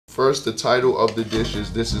First, the title of the dish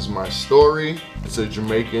is This Is My Story. It's a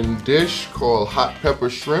Jamaican dish called hot pepper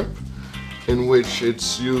shrimp, in which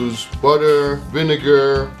it's used butter,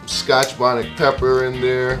 vinegar, Scotch bonnet pepper in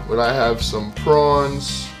there. But I have some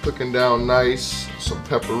prawns cooking down nice, some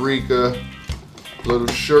paprika, little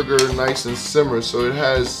sugar, nice and simmer, so it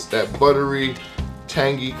has that buttery,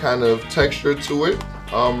 tangy kind of texture to it.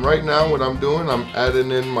 Right now what I'm doing, I'm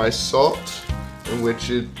adding in my salt, in which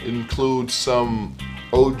it includes some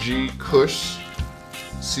OG Kush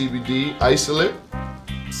CBD isolate,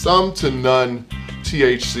 some to none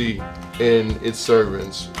THC in its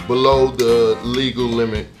servings, below the legal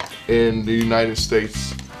limit in the United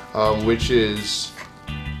States, which is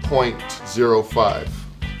 0.05.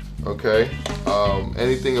 Okay,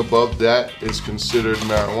 anything above that is considered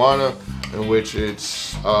marijuana, in which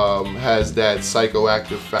it's has that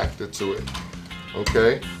psychoactive factor to it.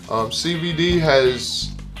 Okay, CBD has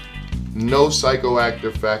no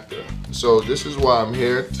psychoactive factor, so this is why I'm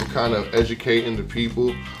here, to kind of educating the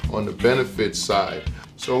people on the benefit side.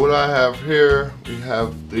 So what I have here, we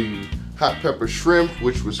have the hot pepper shrimp,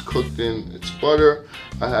 which was cooked in its butter.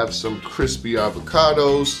 I have some crispy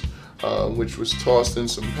avocados, which was tossed in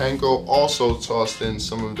some panko, also tossed in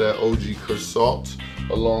some of that OG Kush salt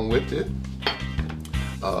along with it.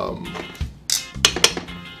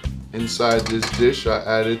 Inside this dish, I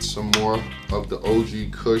added some more of the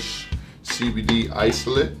OG Kush CBD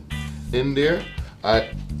isolate in there. I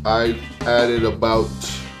added about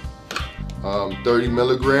 30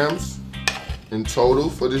 milligrams in total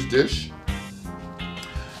for this dish.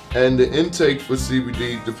 And the intake for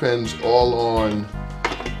CBD depends all on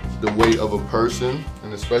the weight of a person,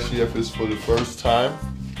 and especially if it's for the first time.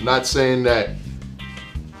 Not saying that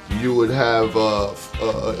you would have a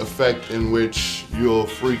effect in which you'll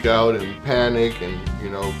freak out and panic and, you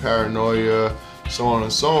know, paranoia, so on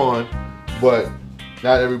and so on, but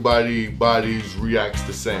not everybody's bodies reacts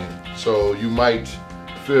the same. So you might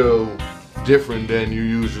feel different than you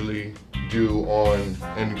usually do on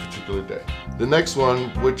any particular day. The next one,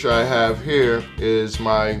 which I have here, is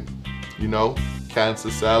my, you know, cancer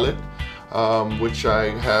salad, which I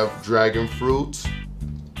have dragon fruit.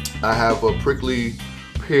 I have a prickly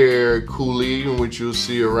pear coulis, in which you'll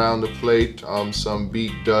see around the plate, some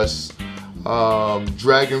beet dust,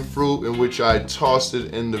 dragon fruit, in which I tossed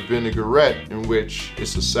it in the vinaigrette, in which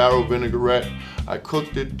it's a sour vinaigrette. I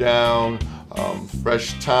cooked it down,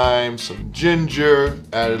 fresh thyme, some ginger,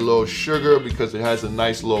 added a little sugar because it has a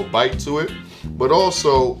nice little bite to it. But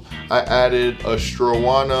also I added a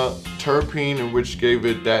strawana terpene, in which gave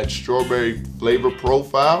it that strawberry flavor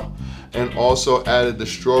profile, and also added the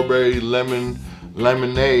strawberry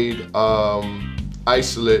lemonade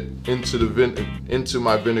isolate into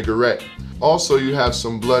my vinaigrette. Also, you have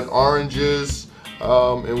some blood oranges,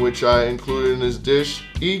 in which I included in this dish.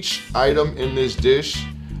 Each item in this dish,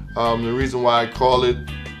 the reason why I call it,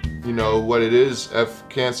 you know, what it is,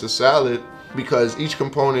 cancer salad, because each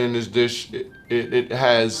component in this dish, it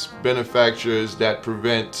has benefactors that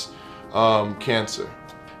prevent cancer.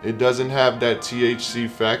 It doesn't have that THC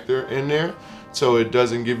factor in there, so it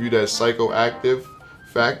doesn't give you that psychoactive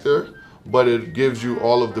factor, but it gives you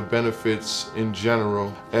all of the benefits in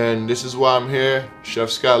general. And this is why I'm here, Chef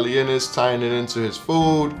Scotley Innis, tying it into his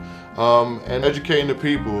food, and educating the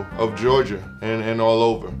people of Georgia and all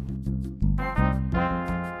over.